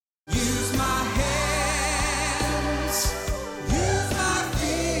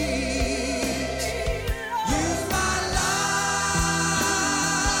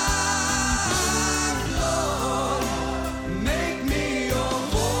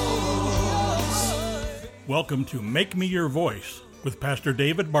Welcome to Make Me Your Voice with Pastor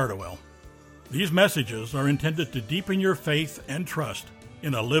David Bardowell. These messages are intended to deepen your faith and trust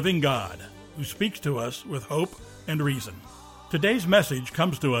in a living God who speaks to us with hope and reason. Today's message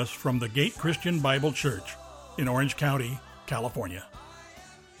comes to us from the Gate Christian Bible Church in Orange County, California.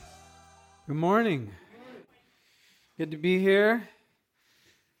 Good morning. Good to be here.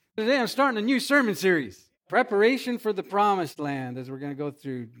 Today I'm starting a new sermon series, Preparation for the Promised Land, as we're going to go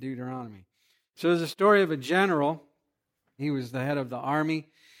through Deuteronomy. So there's a story of a general. He was the head of the army,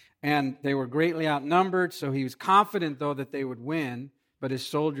 and they were greatly outnumbered, so he was confident, though, that they would win, but his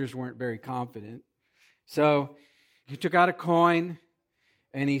soldiers weren't very confident. So he took out a coin,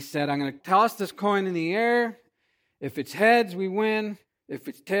 and he said, I'm going to toss this coin in the air. If it's heads, we win. If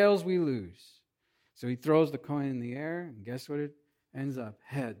it's tails, we lose. So he throws the coin in the air, and guess what it ends up?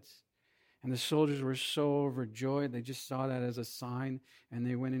 Heads. And the soldiers were so overjoyed, they just saw that as a sign, and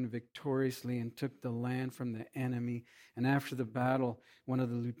they went in victoriously and took the land from the enemy. And after the battle, one of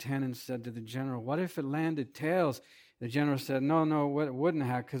the lieutenants said to the general, what if it landed tails? The general said, no, it wouldn't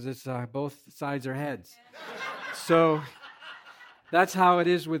have, because it's both sides are heads. So that's how it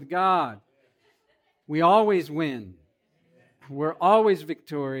is with God. We always win. We're always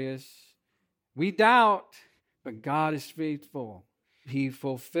victorious. We doubt, but God is faithful. He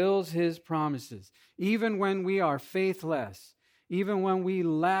fulfills His promises. Even when we are faithless, even when we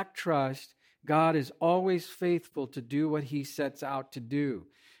lack trust, God is always faithful to do what He sets out to do.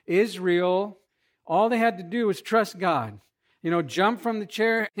 Israel, all they had to do was trust God. Jump from the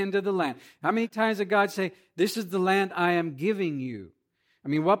chair into the land. How many times did God say, this is the land I am giving you?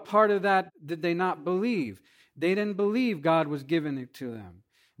 What part of that did they not believe? They didn't believe God was giving it to them.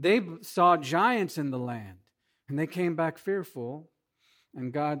 They saw giants in the land, and they came back fearful.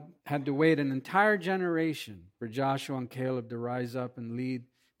 And God had to wait an entire generation for Joshua and Caleb to rise up and lead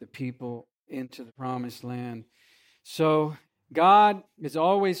the people into the promised land. So God is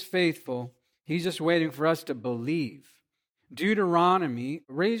always faithful. He's just waiting for us to believe. Deuteronomy,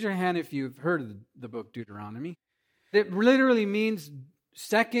 raise your hand if you've heard of the book Deuteronomy. It literally means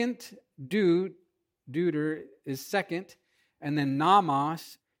second, deuter is second, and then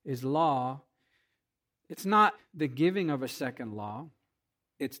nomos is law. It's not the giving of a second law.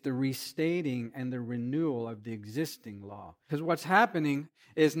 It's the restating and the renewal of the existing law. Because what's happening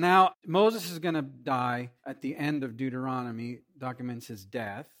is now Moses is going to die at the end of Deuteronomy, documents his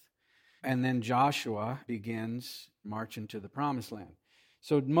death, and then Joshua begins march into the promised land.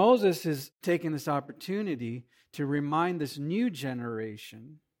 So Moses is taking this opportunity to remind this new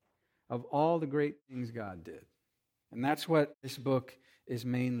generation of all the great things God did. And that's what this book is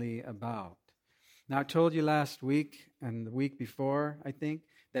mainly about. Now, I told you last week and the week before, I think,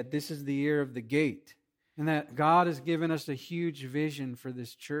 that this is the year of the gate, and that God has given us a huge vision for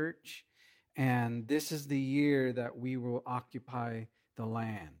this church, and this is the year that we will occupy the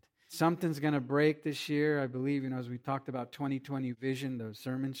land. Something's going to break this year, I believe, as we talked about 2020 Vision, the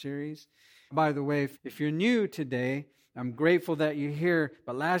sermon series. By the way, if you're new today, I'm grateful that you're here,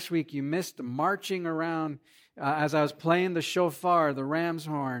 but last week you missed the marching around as I was playing the shofar, the ram's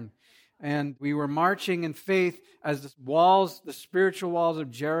horn. And we were marching in faith as the spiritual walls of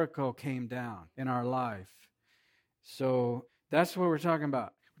Jericho came down in our life. So that's what we're talking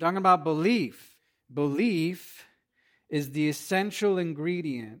about. We're talking about belief. Belief is the essential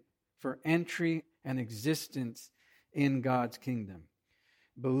ingredient for entry and existence in God's kingdom.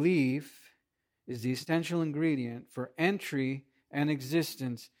 Belief is the essential ingredient for entry and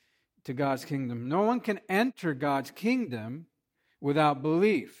existence to God's kingdom. No one can enter God's kingdom without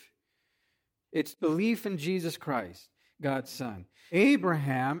belief. It's belief in Jesus Christ, God's Son.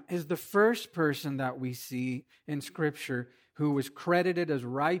 Abraham is the first person that we see in Scripture who was credited as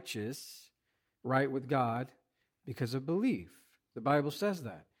righteous, right with God, because of belief. The Bible says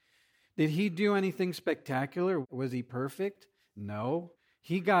that. Did he do anything spectacular? Was he perfect? No.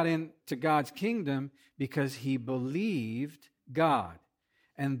 He got into God's kingdom because he believed God.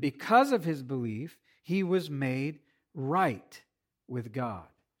 And because of his belief, he was made right with God.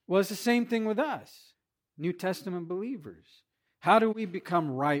 Well, it's the same thing with us, New Testament believers. How do we become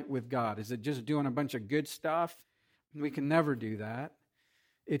right with God? Is it just doing a bunch of good stuff? We can never do that.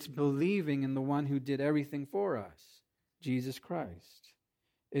 It's believing in the one who did everything for us, Jesus Christ.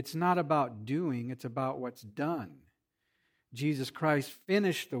 It's not about doing, it's about what's done. Jesus Christ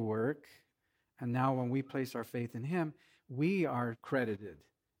finished the work, and now when we place our faith in Him, we are credited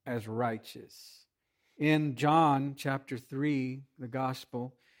as righteous. In John chapter 3, the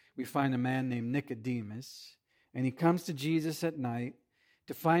Gospel, we find a man named Nicodemus, and he comes to Jesus at night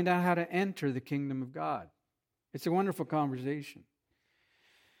to find out how to enter the kingdom of God. It's a wonderful conversation.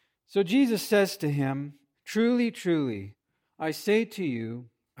 So Jesus says to him, Truly, truly, I say to you,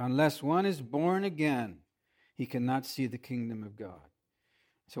 unless one is born again, he cannot see the kingdom of God.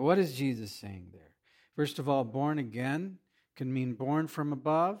 So what is Jesus saying there? First of all, born again can mean born from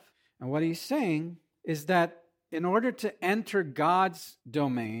above. And what he's saying is that in order to enter God's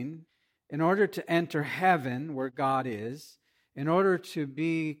domain, in order to enter heaven where God is, in order to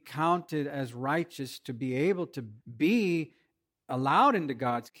be counted as righteous, to be able to be allowed into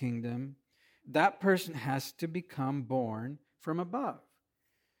God's kingdom, that person has to become born from above.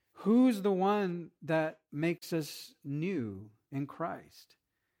 Who's the one that makes us new in Christ?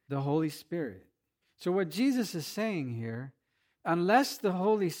 The Holy Spirit. So what Jesus is saying here, unless the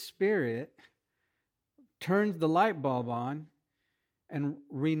Holy Spirit turns the light bulb on and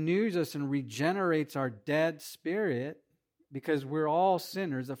renews us and regenerates our dead spirit, because we're all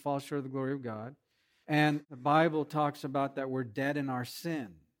sinners that fall short of the glory of God, and the Bible talks about that we're dead in our sin.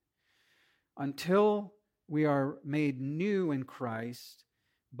 Until we are made new in Christ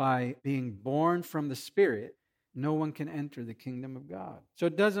by being born from the Spirit, no one can enter the kingdom of God. So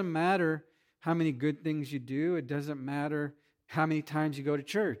it doesn't matter how many good things you do. It doesn't matter how many times you go to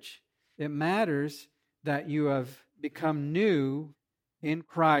church. It matters that you have become new in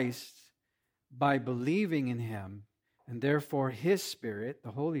Christ by believing in Him, and therefore His Spirit,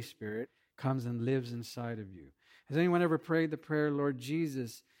 the Holy Spirit, comes and lives inside of you. Has anyone ever prayed the prayer, Lord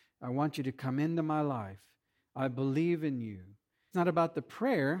Jesus, I want you to come into my life. I believe in you. It's not about the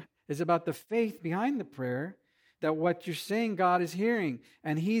prayer. It's about the faith behind the prayer, that what you're saying God is hearing.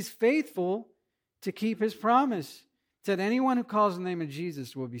 And He's faithful to keep His promise. That anyone who calls the name of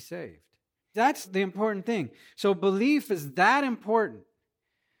Jesus will be saved. That's the important thing. So belief is that important.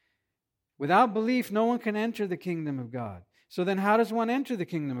 Without belief, no one can enter the kingdom of God. So then how does one enter the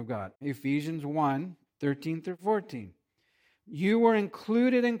kingdom of God? Ephesians 1, 13 through 14. You were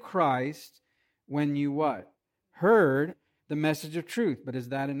included in Christ when you what? Heard the message of truth. But is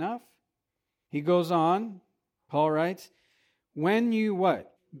that enough? He goes on, Paul writes, when you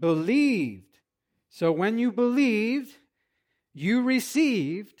what? Believed. So when you believed, you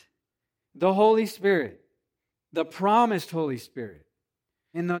received the Holy Spirit, the promised Holy Spirit.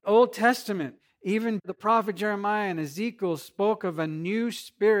 In the Old Testament, even the prophet Jeremiah and Ezekiel spoke of a new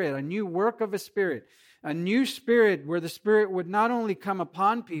spirit, a new work of a spirit where the Spirit would not only come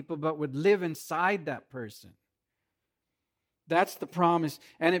upon people, but would live inside that person. That's the promise.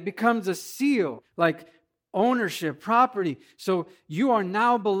 And it becomes a seal, like ownership, property. So you are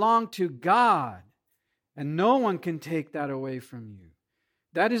now belong to God, and no one can take that away from you.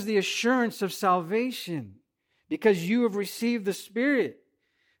 That is the assurance of salvation, because you have received the Spirit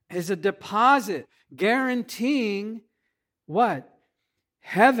as a deposit, guaranteeing what?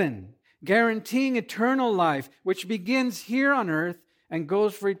 Heaven, guaranteeing eternal life, which begins here on earth and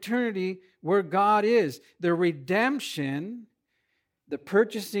goes for eternity where God is. The redemption, the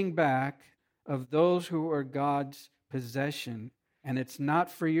purchasing back of those who are God's possession. And it's not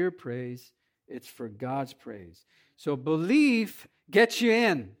for your praise, it's for God's praise. So belief gets you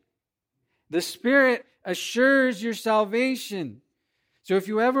in. The Spirit assures your salvation. So if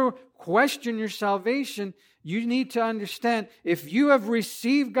you ever question your salvation, you need to understand, if you have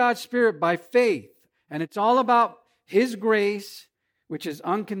received God's Spirit by faith, and it's all about His grace, which is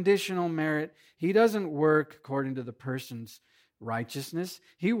unconditional merit, He doesn't work according to the person's righteousness.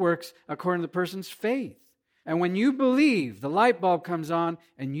 He works according to the person's faith. And when you believe, the light bulb comes on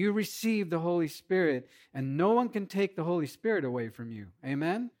and you receive the Holy Spirit, and no one can take the Holy Spirit away from you.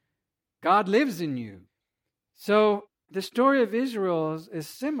 Amen? God lives in you. So the story of Israel is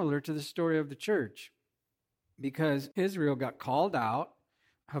similar to the story of the church, because Israel got called out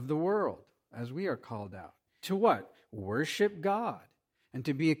of the world, as we are called out. To what? Worship God, and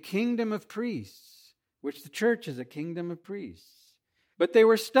to be a kingdom of priests, which the church is a kingdom of priests. But they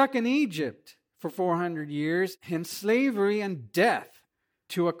were stuck in Egypt for 400 years in slavery and death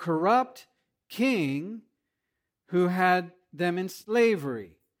to a corrupt king who had them in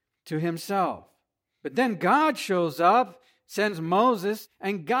slavery to himself. But then God shows up, sends Moses,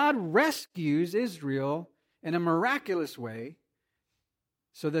 and God rescues Israel in a miraculous way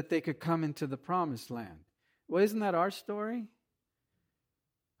so that they could come into the promised land. Well, isn't that our story?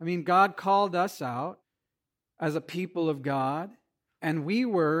 I mean, God called us out as a people of God, and we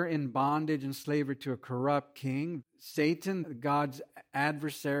were in bondage and slavery to a corrupt king, Satan, God's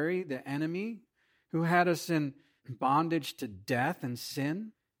adversary, the enemy, who had us in bondage to death and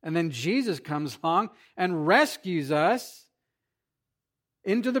sin. And then Jesus comes along and rescues us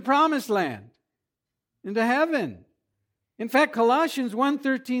into the promised land, into heaven. In fact, Colossians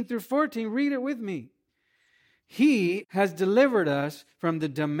 1:13 through 14, read it with me. He has delivered us from the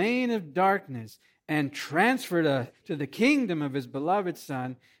domain of darkness and transferred to the kingdom of his beloved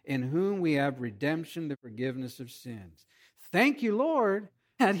Son, in whom we have redemption, the forgiveness of sins. Thank you, Lord,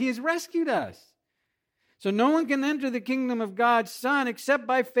 that he has rescued us. So no one can enter the kingdom of God's Son except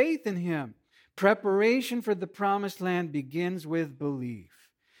by faith in him. Preparation for the promised land begins with belief.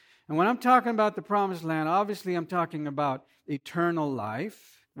 And when I'm talking about the promised land, obviously I'm talking about eternal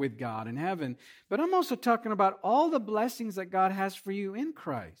life with God in heaven. But I'm also talking about all the blessings that God has for you in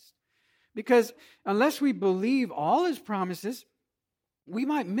Christ. Because unless we believe all his promises, we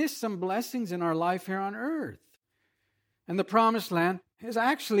might miss some blessings in our life here on earth. And the promised land is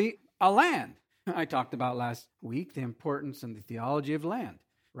actually a land. I talked about last week the importance and the theology of land,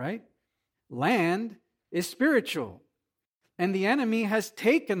 right? Land is spiritual. And the enemy has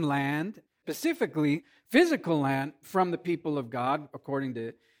taken land, specifically physical land, from the people of God, according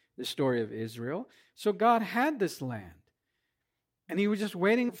to the story of Israel. So God had this land. And he was just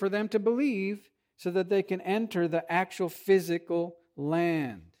waiting for them to believe so that they can enter the actual physical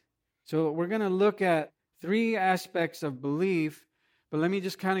land. So we're going to look at 3 aspects of belief, but let me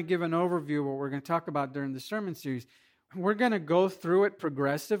just kind of give an overview of what we're going to talk about during the sermon series. We're going to go through it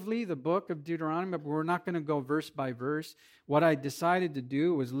progressively, the book of Deuteronomy, but we're not going to go verse by verse. What I decided to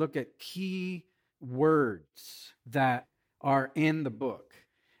do was look at key words that are in the book.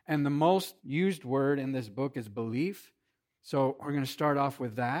 And the most used word in this book is belief. So we're going to start off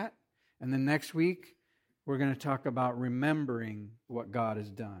with that. And then next week, we're going to talk about remembering what God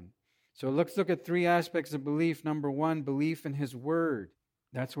has done. So let's look at 3 aspects of belief. Number 1, belief in his word.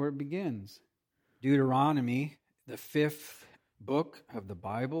 That's where it begins. Deuteronomy, the 5th book of the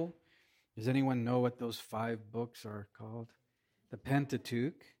Bible. Does anyone know what those 5 books are called? The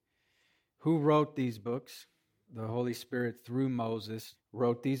Pentateuch. Who wrote these books? The Holy Spirit, through Moses,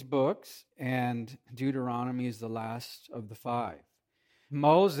 wrote these books, and Deuteronomy is the last of the 5.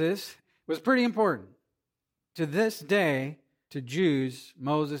 Moses was pretty important. To this day, to Jews,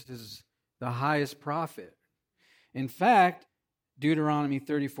 Moses is the highest prophet. In fact, Deuteronomy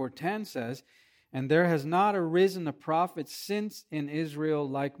 34:10 says, "And there has not arisen a prophet since in Israel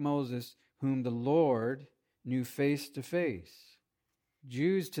like Moses, whom the Lord knew face to face."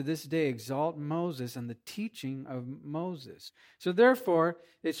 Jews to this day exalt Moses and the teaching of Moses. So therefore,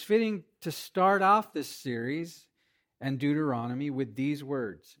 it's fitting to start off this series and Deuteronomy with these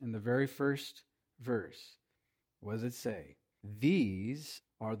words in the very first verse. What does it say? "These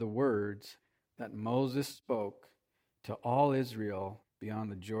are the words that Moses spoke to all Israel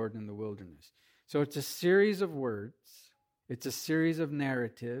beyond the Jordan in the wilderness." So it's a series of words. It's a series of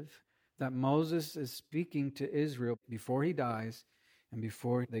narrative that Moses is speaking to Israel before he dies and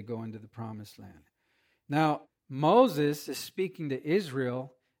before they go into the promised land. Now, Moses is speaking to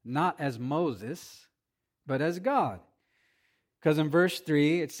Israel not as Moses, but as God. Because in verse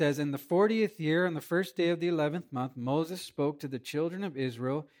 3, it says, "In the 40th year, on the first day of the 11th month, Moses spoke to the children of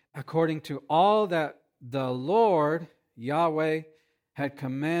Israel according to all that the Lord, Yahweh, had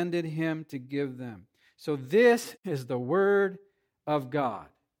commanded him to give them." So this is the word of God.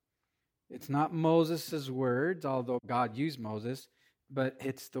 It's not Moses' words, although God used Moses, but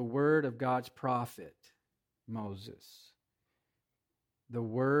it's the word of God's prophet, Moses. The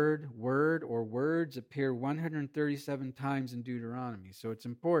word, or words appear 137 times in Deuteronomy. So it's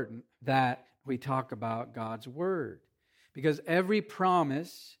important that we talk about God's word. Because every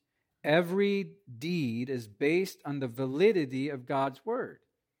promise, every deed is based on the validity of God's word.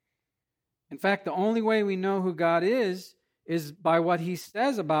 In fact, the only way we know who God is by what he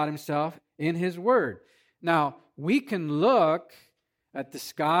says about himself in his word. Now, we can look at the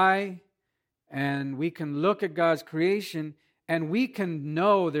sky and we can look at God's creation and we can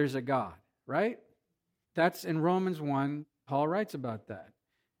know there's a God, right? That's in Romans 1, Paul writes about that.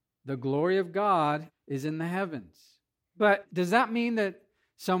 The glory of God is in the heavens. But does that mean that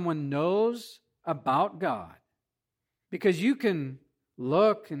someone knows about God? Because you can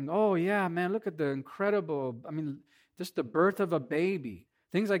look and, oh yeah, man, look at the incredible, just the birth of a baby.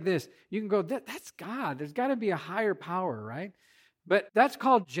 Things like this. You can go, that's God. There's got to be a higher power, right? But that's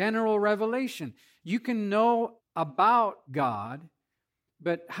called general revelation. You can know about God,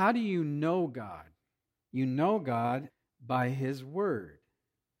 but how do you know God? You know God by his word.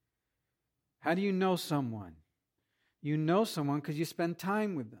 How do you know someone? You know someone because you spend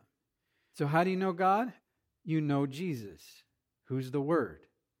time with them. So how do you know God? You know Jesus, who's the Word,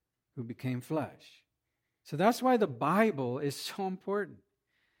 who became flesh. So that's why the Bible is so important.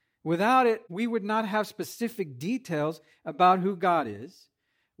 Without it, we would not have specific details about who God is,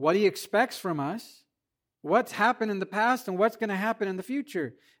 what he expects from us, what's happened in the past, and what's going to happen in the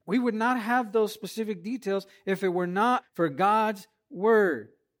future. We would not have those specific details if it were not for God's Word.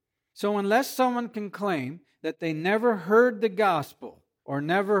 So unless someone can claim that they never heard the gospel, or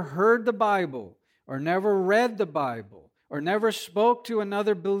never heard the Bible, or never read the Bible, or never spoke to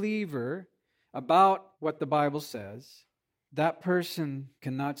another believer about what the Bible says, that person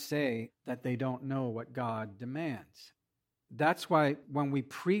cannot say that they don't know what God demands. That's why when we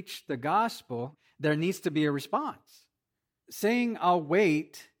preach the gospel, there needs to be a response. Saying, "I'll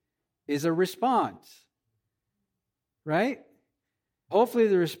wait," is a response, right? Hopefully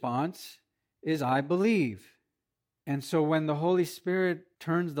the response is, "I believe." And so when the Holy Spirit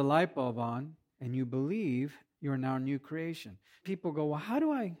turns the light bulb on and you believe, you are now a new creation. People go, "Well, how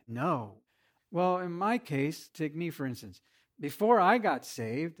do I know?" Well, in my case, take me for instance. Before I got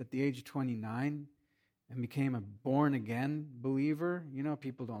saved at the age of 29 and became a born-again believer,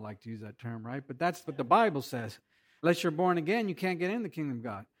 people don't like to use that term, right? But that's what the Bible says. Unless you're born again, you can't get in the kingdom of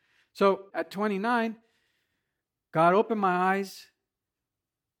God. So at 29, God opened my eyes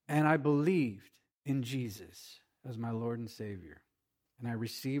and I believed in Jesus as my Lord and Savior. And I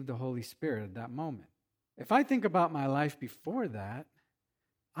received the Holy Spirit at that moment. If I think about my life before that,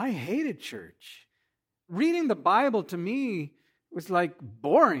 I hated church. Reading the Bible to me was like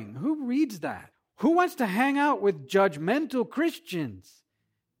boring. Who reads that? Who wants to hang out with judgmental Christians?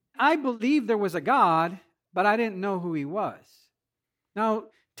 I believed there was a God, but I didn't know who He was. Now,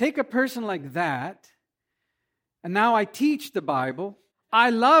 take a person like that, and now I teach the Bible. I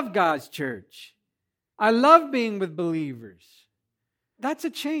love God's church. I love being with believers. That's a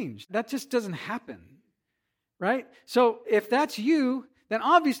change. That just doesn't happen, right? So if that's you, then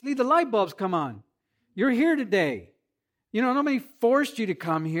obviously the light bulbs come on. You're here today. Nobody forced you to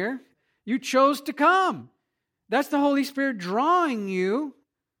come here. You chose to come. That's the Holy Spirit drawing you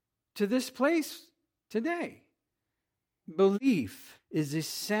to this place today. Belief is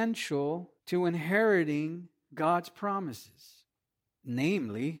essential to inheriting God's promises,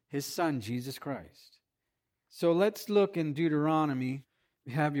 namely His Son, Jesus Christ. So let's look in Deuteronomy.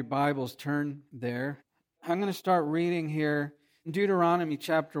 You have your Bibles turned there. I'm going to start reading here in Deuteronomy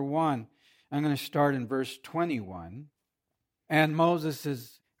chapter 1. I'm going to start in verse 21. And Moses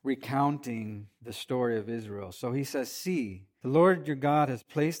is recounting the story of Israel. So he says, "See, the Lord your God has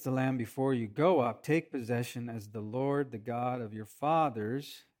placed the land before you. Go up, take possession as the Lord, the God of your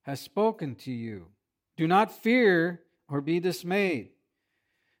fathers, has spoken to you. Do not fear or be dismayed."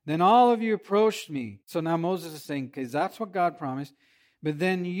 Then all of you approached me. So now Moses is saying, because that's what God promised. "But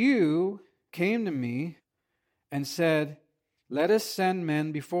then you came to me and said, 'Let us send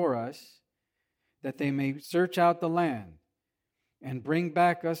men before us, that they may search out the land and bring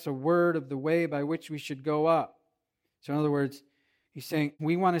back us a word of the way by which we should go up.'" So in other words, he's saying,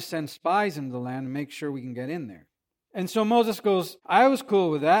 we want to send spies into the land and make sure we can get in there. And so Moses goes, "I was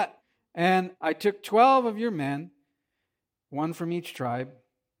cool with that. And I took 12 of your men, one from each tribe,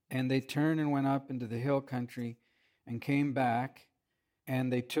 and they turned and went up into the hill country and came back.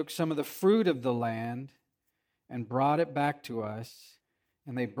 And they took some of the fruit of the land and brought it back to us.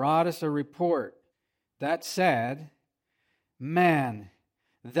 And they brought us a report that said, 'Man,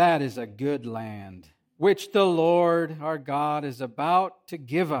 that is a good land, which the Lord our God is about to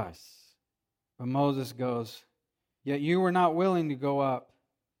give us.' But Moses goes, 'Yet you were not willing to go up,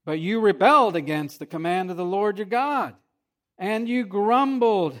 but you rebelled against the command of the Lord your God. And you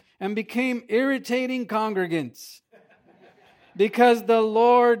grumbled and became irritating congregants. Because the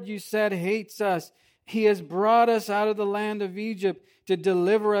Lord, you said, hates us. He has brought us out of the land of Egypt to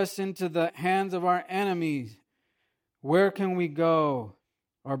deliver us into the hands of our enemies. Where can we go?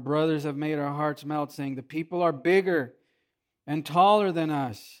 Our brothers have made our hearts melt, saying, the people are bigger and taller than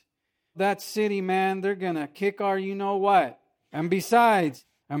us. That city, man, they're going to kick our you-know-what. And besides,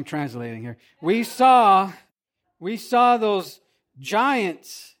 I'm translating here, we saw those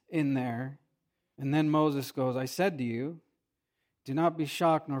giants in there. And then Moses goes, I said to you, do not be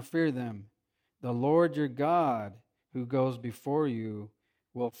shocked nor fear them. The Lord your God, who goes before you,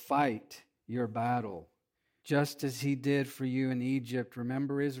 will fight your battle, just as he did for you in Egypt.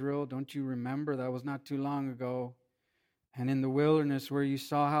 Remember Israel? Don't you remember? That was not too long ago. And in the wilderness where you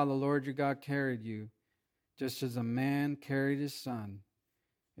saw how the Lord your God carried you, just as a man carried his son,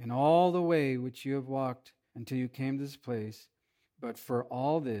 in all the way which you have walked until you came to this place. But for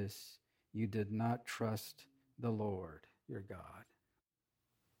all this, you did not trust the Lord your God.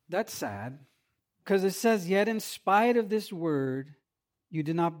 That's sad, because it says, yet in spite of this word, you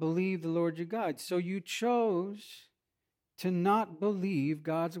did not believe the Lord your God. So you chose to not believe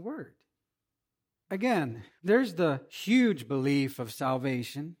God's word. Again, there's the huge belief of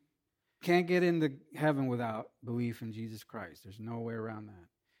salvation. Can't get into heaven without belief in Jesus Christ. There's no way around that.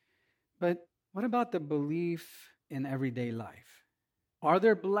 But what about the belief in everyday life? Are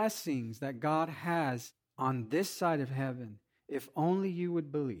there blessings that God has on this side of heaven if only you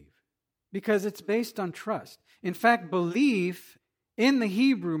would believe? Because it's based on trust. In fact, belief in the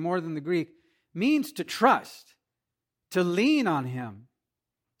Hebrew more than the Greek means to trust, to lean on Him.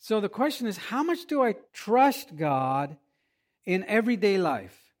 So the question is, how much do I trust God in everyday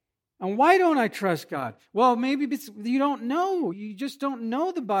life? And why don't I trust God? Well, maybe it's, you don't know. You just don't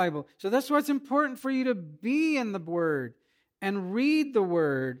know the Bible. So that's why it's important for you to be in the Word and read the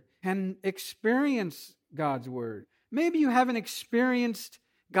Word and experience God's Word. Maybe you haven't experienced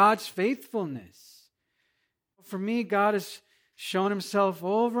God's faithfulness. For me, God has shown Himself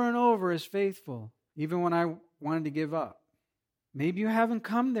over and over as faithful, even when I wanted to give up. Maybe you haven't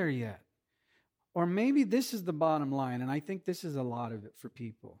come there yet. Or maybe this is the bottom line, and I think this is a lot of it for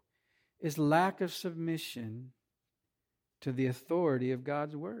people, is lack of submission to the authority of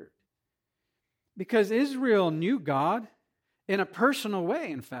God's Word. Because Israel knew God in a personal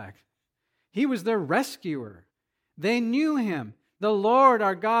way, in fact. He was their rescuer. They knew Him, the Lord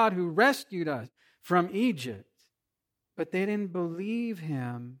our God who rescued us from Egypt. But they didn't believe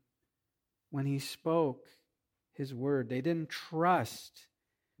Him when He spoke His Word. They didn't trust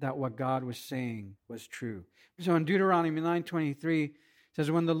that what God was saying was true. So in Deuteronomy 9:23, it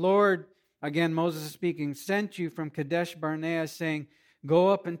says, when the Lord, again Moses is speaking, sent you from Kadesh Barnea, saying, go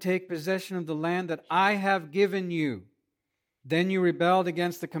up and take possession of the land that I have given you. Then you rebelled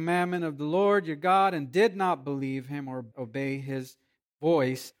against the commandment of the Lord your God and did not believe Him or obey His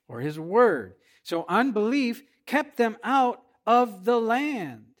voice or His word. So unbelief kept them out of the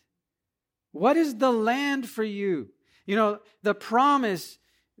land. What is the land for you? You know, the promise,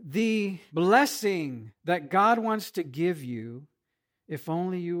 the blessing that God wants to give you, if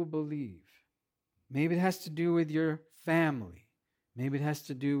only you will believe. Maybe it has to do with your family. Maybe it has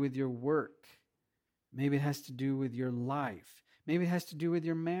to do with your work. Maybe it has to do with your life. Maybe it has to do with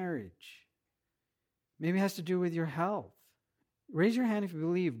your marriage. Maybe it has to do with your health. Raise your hand if you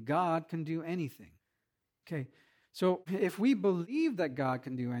believe God can do anything. Okay, so if we believe that God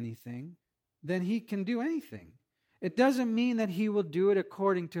can do anything, then He can do anything. It doesn't mean that He will do it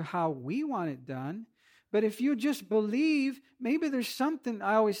according to how we want it done. But if you just believe, maybe there's something,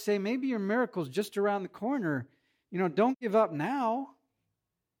 I always say, maybe your miracle's just around the corner. You know, don't give up now.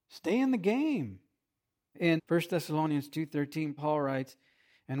 Stay in the game. In 1 Thessalonians 2:13, Paul writes,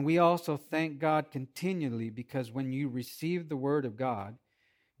 and we also thank God continually because when you received the word of God,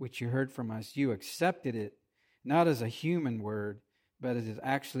 which you heard from us, you accepted it, not as a human word, but as it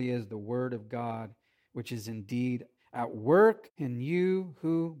actually is the word of God, which is indeed at work in you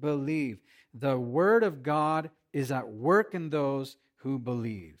who believe. The word of God is at work in those who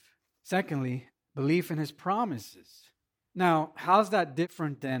believe. Secondly, belief in His promises. Now, how's that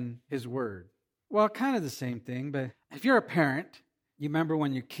different than His word? Well, kind of the same thing, but if you're a parent, you remember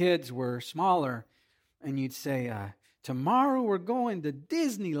when your kids were smaller and you'd say, tomorrow we're going to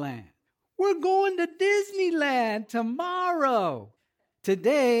Disneyland. We're going to Disneyland tomorrow.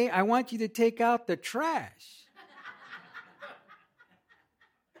 Today, I want you to take out the trash.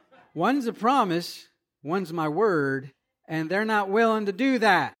 One's a promise, one's my word, and they're not willing to do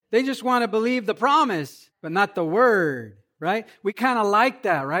that. They just want to believe the promise, but not the word, right? We kind of like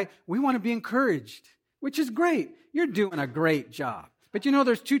that, right? We want to be encouraged, which is great. You're doing a great job. But you know,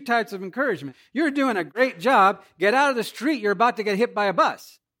 there's two types of encouragement. You're doing a great job. Get out of the street. You're about to get hit by a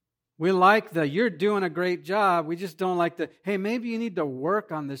bus. We like the, you're doing a great job. We just don't like the, hey, maybe you need to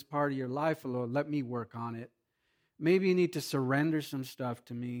work on this part of your life a little. Let me work on it. Maybe you need to surrender some stuff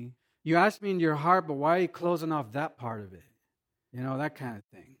to me. You ask me in your heart, but why are you closing off that part of it? You know, that kind of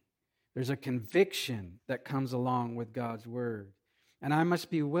thing. There's a conviction that comes along with God's word. And I must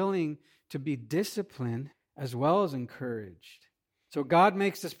be willing to be disciplined as well as encouraged. So God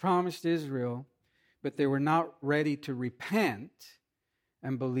makes this promise to Israel, but they were not ready to repent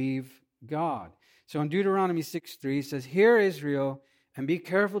and believe God. So in Deuteronomy 6:3, it says, hear Israel, and be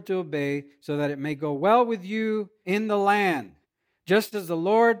careful to obey, so that it may go well with you in the land, just as the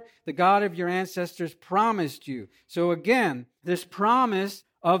Lord, the God of your ancestors, promised you. So again, this promise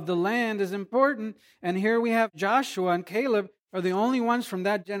of the land is important. And here we have Joshua and Caleb are the only ones from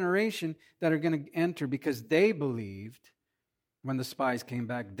that generation that are going to enter because they believed. When the spies came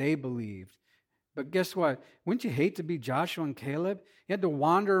back, they believed. But guess what? Wouldn't you hate to be Joshua and Caleb? You had to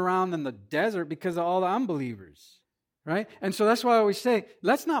wander around in the desert because of all the unbelievers, right? And so that's why I always say,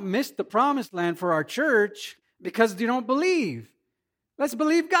 let's not miss the promised land for our church because you don't believe. Let's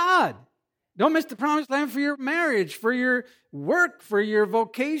believe God. Don't miss the promised land for your marriage, for your work, for your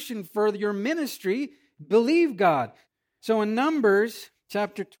vocation, for your ministry. Believe God. So in Numbers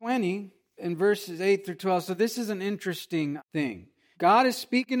chapter 20, in verses 8 through 12, so this is an interesting thing. God is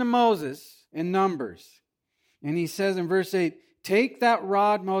speaking to Moses in Numbers. And he says in verse 8, take that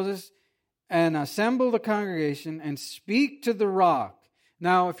rod, Moses, and assemble the congregation and speak to the rock.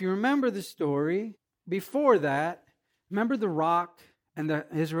 Now, if you remember the story, before that, remember the rock, and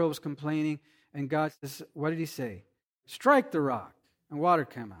Israel was complaining, and God says, what did he say? Strike the rock, and water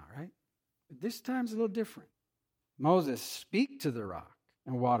came out, right? But this time's a little different. Moses, speak to the rock,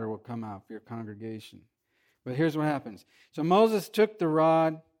 and water will come out for your congregation. But here's what happens. So Moses took the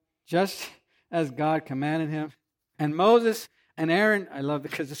rod just as God commanded him. And Moses and Aaron, I love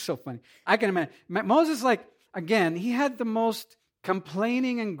it because it's so funny. I can imagine. Moses, again, he had the most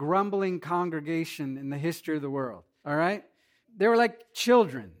complaining and grumbling congregation in the history of the world. All right? They were like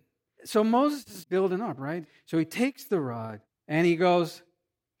children. So Moses is building up, right? So he takes the rod and he goes,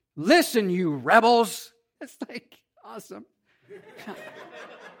 listen, you rebels. It's awesome.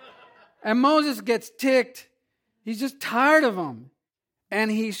 And Moses gets ticked. He's just tired of them. And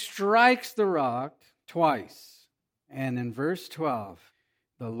he strikes the rock twice. And in verse 12,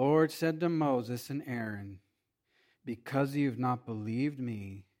 the Lord said to Moses and Aaron, because you've not believed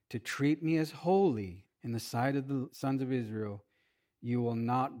me to treat me as holy in the sight of the sons of Israel, you will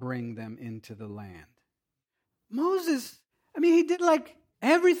not bring them into the land. Moses, he did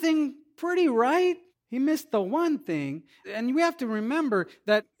everything pretty right. He missed the one thing. And we have to remember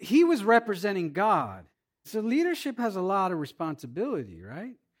that he was representing God. So leadership has a lot of responsibility,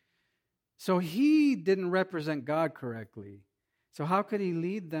 right? So he didn't represent God correctly. So how could he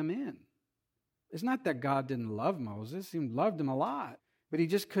lead them in? It's not that God didn't love Moses. He loved him a lot. But he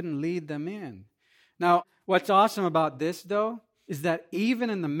just couldn't lead them in. Now, what's awesome about this, though, is that even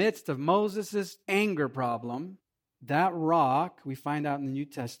in the midst of Moses' anger problem, that rock, we find out in the New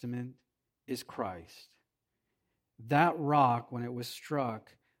Testament, is Christ. That rock, when it was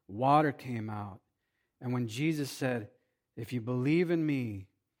struck, water came out. And when Jesus said, if you believe in me,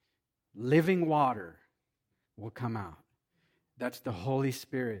 living water will come out. That's the Holy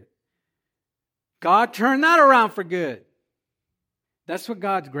Spirit. God turned that around for good. That's what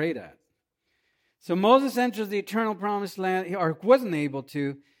God's great at. So Moses enters the eternal promised land, or wasn't able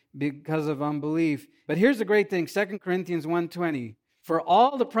to because of unbelief. But here's the great thing, 2 Corinthians 1:20. For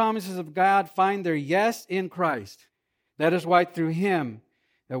all the promises of God find their yes in Christ. That is why through him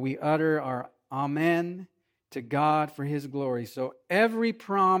that we utter our amen to God for his glory. So every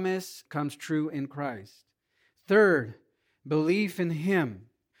promise comes true in Christ. Third, belief in him.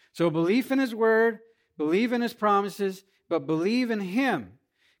 So belief in his word, believe in his promises, but believe in him.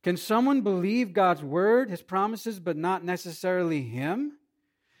 Can someone believe God's word, his promises, but not necessarily him?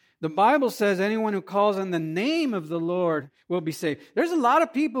 The Bible says anyone who calls on the name of the Lord will be saved. There's a lot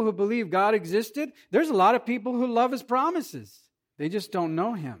of people who believe God existed. There's a lot of people who love his promises. They just don't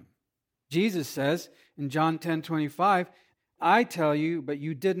know him. Jesus says in John 10:25, I tell you, but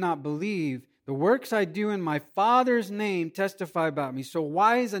you did not believe. The works I do in my Father's name testify about me. So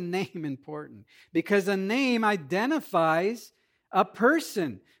why is a name important? Because a name identifies a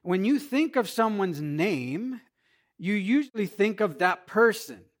person. When you think of someone's name, you usually think of that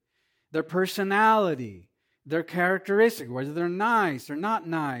person, their personality, their characteristic, whether they're nice or not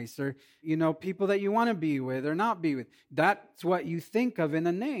nice, or, people that you want to be with or not be with. That's what you think of in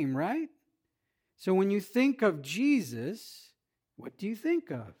a name, right? So when you think of Jesus, what do you think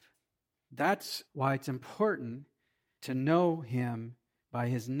of? That's why it's important to know him by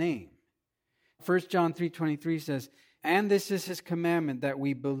his name. 1 John 3:23 says, and this is his commandment, that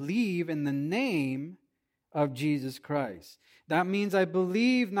we believe in the name of Jesus Christ. That means I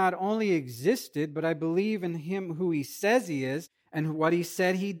believe not only existed, but I believe in him who he says he is and what he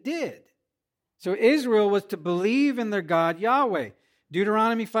said he did. So Israel was to believe in their God Yahweh.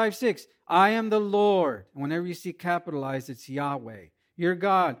 Deuteronomy 5:6, I am the Lord. Whenever you see capitalized, it's Yahweh, your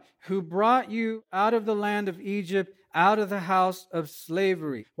God, who brought you out of the land of Egypt, out of the house of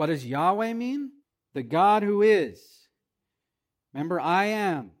slavery. What does Yahweh mean? The God who is. Remember, I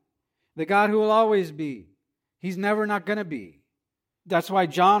am. The God who will always be. He's never not going to be. That's why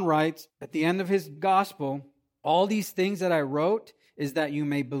John writes at the end of his gospel, all these things that I wrote is that you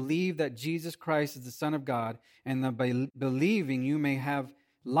may believe that Jesus Christ is the Son of God, and that by believing you may have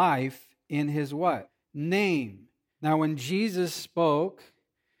life in his what? Name. Now, when Jesus spoke,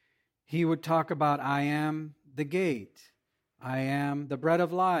 he would talk about, I am the gate. I am the bread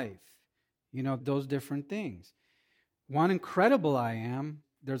of life. Those different things. One incredible I am,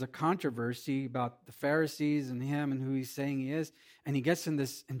 there's a controversy about the Pharisees and him and who he's saying he is. And he gets in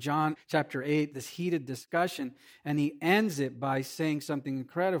John chapter 8, this heated discussion, and he ends it by saying something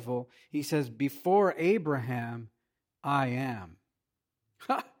incredible. He says, before Abraham, I am.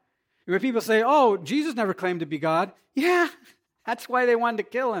 When people say, oh, Jesus never claimed to be God. Yeah, That's why they wanted to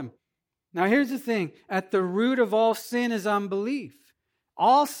kill him. Now here's the thing. At the root of all sin is unbelief.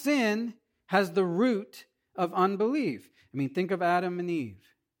 All sin has the root of unbelief. I mean, think of Adam and Eve.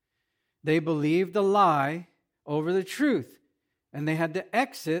 They believed the lie over the truth, and they had to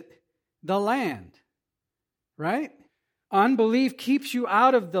exit the land. Right? Unbelief keeps you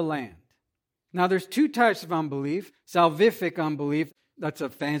out of the land. Now, there's two types of unbelief. Salvific unbelief, that's a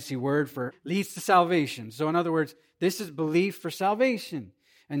fancy word for leads to salvation. So in other words, this is belief for salvation.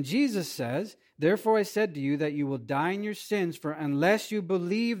 And Jesus says, therefore I said to you that you will die in your sins, for unless you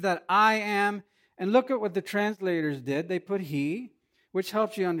believe that I am, and look at what the translators did. They put he, which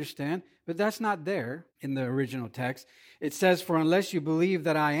helps you understand, but that's not there in the original text. It says, for unless you believe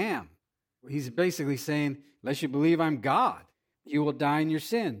that I am. He's basically saying, unless you believe I'm God, you will die in your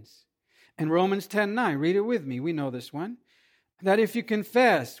sins. And Romans 10:9, read it with me. We know this one. That if you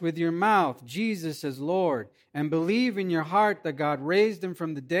confess with your mouth Jesus as Lord and believe in your heart that God raised him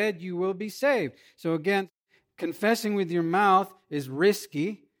from the dead, you will be saved. So again, confessing with your mouth is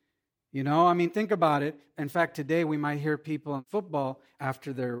risky. Think about it. In fact, today we might hear people in football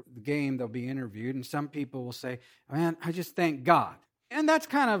after their game, they'll be interviewed, and some people will say, man, I just thank God. And that's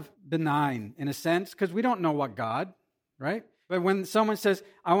kind of benign in a sense, because we don't know what God, right? But when someone says,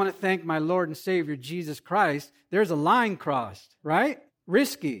 I want to thank my Lord and Savior, Jesus Christ, there's a line crossed, right?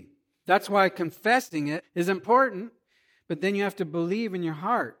 Risky. That's why confessing it is important. But then you have to believe in your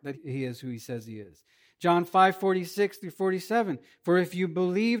heart that he is who he says he is. John 5:46-47. For if you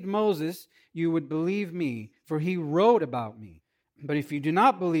believed Moses, you would believe me, for he wrote about me. But if you do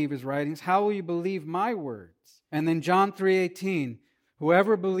not believe his writings, how will you believe my words? And then John 3:18.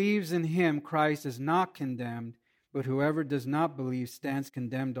 Whoever believes in him, Christ, is not condemned. But whoever does not believe stands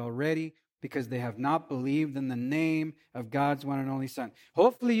condemned already, because they have not believed in the name of God's one and only Son.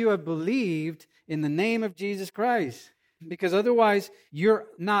 Hopefully you have believed in the name of Jesus Christ, because otherwise you're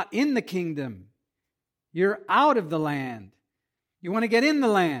not in the kingdom. You're out of the land. You want to get in the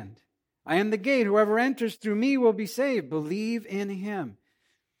land. I am the gate. Whoever enters through me will be saved. Believe in him.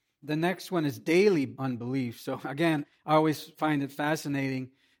 The next one is daily unbelief. So again, I always find it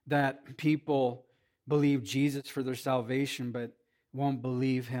fascinating that people believe Jesus for their salvation, but won't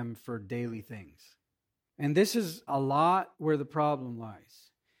believe him for daily things. And this is a lot where the problem lies.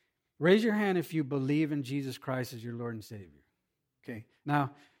 Raise your hand if you believe in Jesus Christ as your Lord and Savior. Okay,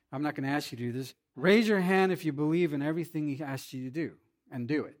 now, I'm not going to ask you to do this. Raise your hand if you believe in everything he asks you to do, and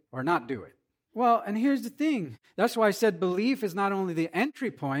do it, or not do it. Well, and here's the thing. That's why I said belief is not only the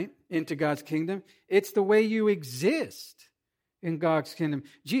entry point into God's kingdom, it's the way you exist in God's kingdom.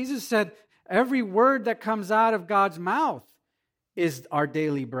 Jesus said, every word that comes out of God's mouth is our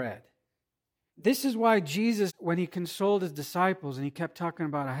daily bread. This is why Jesus, when he consoled his disciples and he kept talking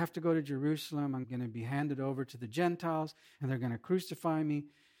about, I have to go to Jerusalem, I'm going to be handed over to the Gentiles, and they're going to crucify me,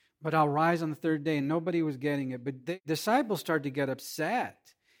 but I'll rise on the third day. And nobody was getting it. But the disciples started to get upset.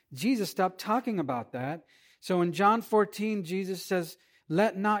 Jesus stopped talking about that. So in John 14, Jesus says,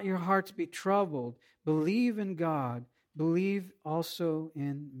 let not your hearts be troubled. Believe in God. Believe also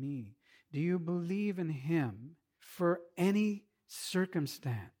in me. Do you believe in him for any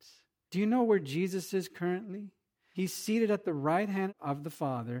circumstance? Do you know where Jesus is currently? He's seated at the right hand of the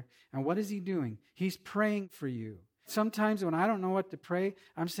Father. And what is he doing? He's praying for you. Sometimes when I don't know what to pray,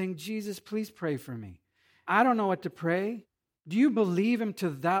 I'm saying, Jesus, please pray for me. I don't know what to pray. Do you believe him to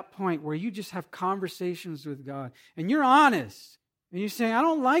that point where you just have conversations with God and you're honest and you're saying, I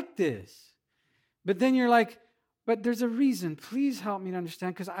don't like this. But then you're like, but there's a reason. Please help me to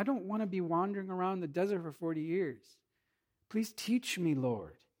understand, because I don't want to be wandering around the desert for 40 years. Please teach me,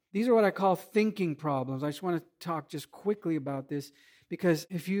 Lord. These are what I call thinking problems. I just want to talk just quickly about this, because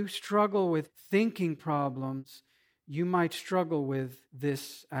if you struggle with thinking problems, you might struggle with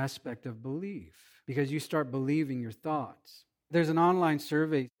this aspect of belief, because you start believing your thoughts. There's an online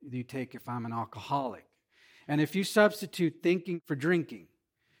survey you take if I'm an alcoholic. And if you substitute thinking for drinking,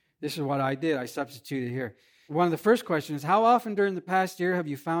 this is what I did. I substituted here. One of the first questions is, how often during the past year have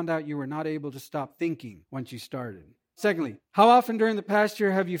you found out you were not able to stop thinking once you started? Secondly, how often during the past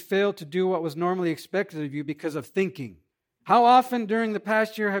year have you failed to do what was normally expected of you because of thinking? How often during the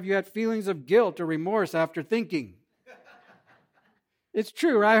past year have you had feelings of guilt or remorse after thinking? It's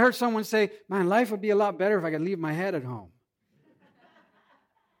true, right? I heard someone say, man, life would be a lot better if I could leave my head at home.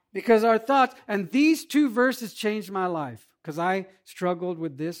 Because our thoughts, and these two verses changed my life, because I struggled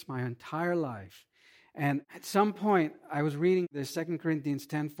with this my entire life. And at some point, I was reading the 2 Corinthians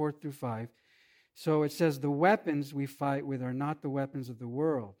 10, 4-5. So it says, the weapons we fight with are not the weapons of the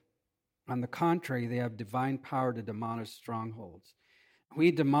world. On the contrary, they have divine power to demolish strongholds.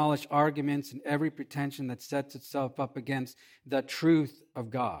 We demolish arguments and every pretension that sets itself up against the truth of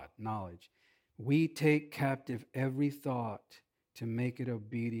God, knowledge. We take captive every thought to make it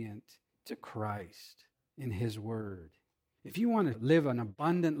obedient to Christ in His Word. If you want to live an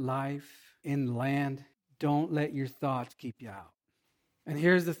abundant life in land, don't let your thoughts keep you out. And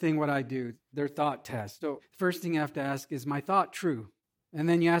here's the thing, what I do, they're thought tests. So first thing you have to ask, is my thought true? And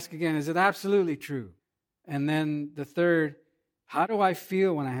then you ask again, is it absolutely true? And then the third, how do I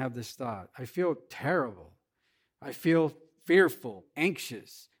feel when I have this thought? I feel terrible. I feel fearful,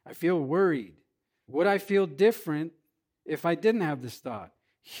 anxious. I feel worried. Would I feel different if I didn't have this thought?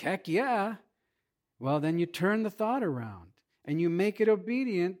 Heck yeah. Well, then you turn the thought around and you make it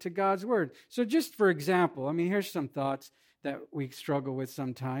obedient to God's Word. So just for example, here's some thoughts that we struggle with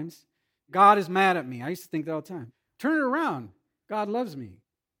sometimes. God is mad at me. I used to think that all the time. Turn it around. God loves me.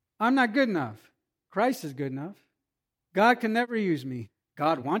 I'm not good enough. Christ is good enough. God can never use me.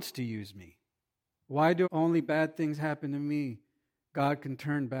 God wants to use me. Why do only bad things happen to me? God can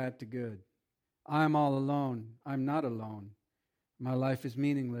turn bad to good. I'm all alone. I'm not alone. My life is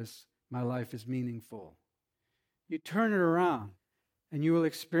meaningless. My life is meaningful. You turn it around and you will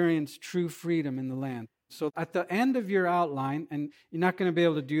experience true freedom in the land. So at the end of your outline, and you're not going to be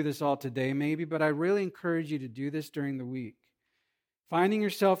able to do this all today maybe, but I really encourage you to do this during the week. Finding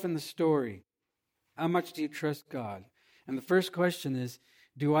yourself in the story. How much do you trust God? And the first question is,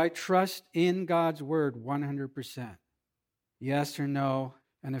 do I trust in God's Word 100%? Yes or no?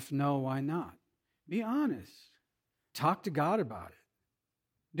 And if no, why not? Be honest. Talk to God about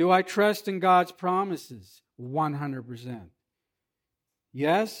it. Do I trust in God's promises 100%?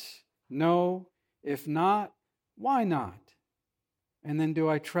 Yes, no, if not, why not? And then do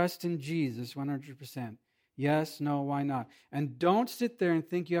I trust in Jesus 100%? Yes, no, why not? And don't sit there and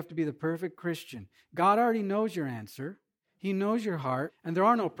think you have to be the perfect Christian. God already knows your answer. He knows your heart, and there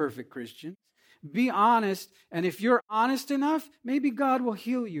are no perfect Christians. Be honest, and if you're honest enough, maybe God will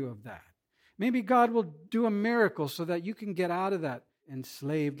heal you of that. Maybe God will do a miracle so that you can get out of that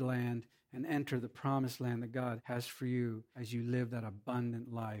enslaved land and enter the promised land that God has for you as you live that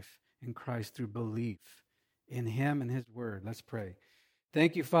abundant life in Christ through belief in Him and His Word. Let's pray.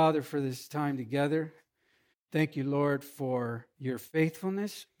 Thank you, Father, for this time together. Thank you, Lord, for your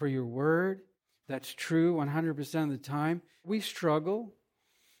faithfulness, for your Word. That's true 100% of the time. We struggle.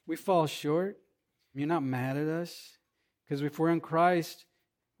 We fall short. You're not mad at us, because if we're in Christ,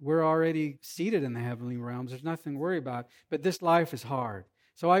 we're already seated in the heavenly realms. There's nothing to worry about. But this life is hard.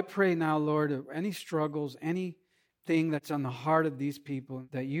 So I pray now, Lord, of any struggles, anything that's on the heart of these people,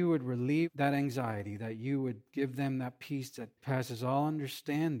 that you would relieve that anxiety, that you would give them that peace that passes all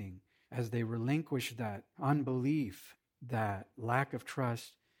understanding as they relinquish that unbelief, that lack of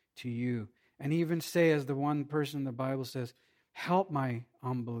trust to you. And even say, as the one person in the Bible says, help my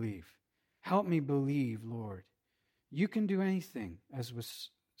unbelief. Help me believe, Lord. You can do anything, as was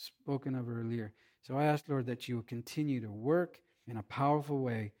spoken of earlier. So I ask, Lord, that you will continue to work in a powerful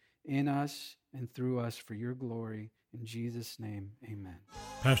way in us and through us for your glory. In Jesus' name, amen.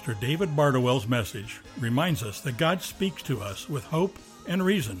 Pastor David Bardowell's message reminds us that God speaks to us with hope and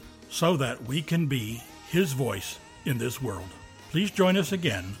reason so that we can be His voice in this world. Please join us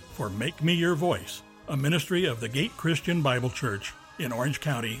again for Make Me Your Voice, a ministry of the Gate Christian Bible Church in Orange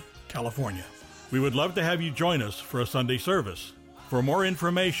County, California. We would love to have you join us for a Sunday service. For more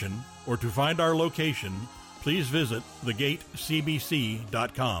information or to find our location, please visit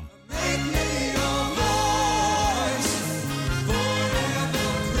thegatecbc.com.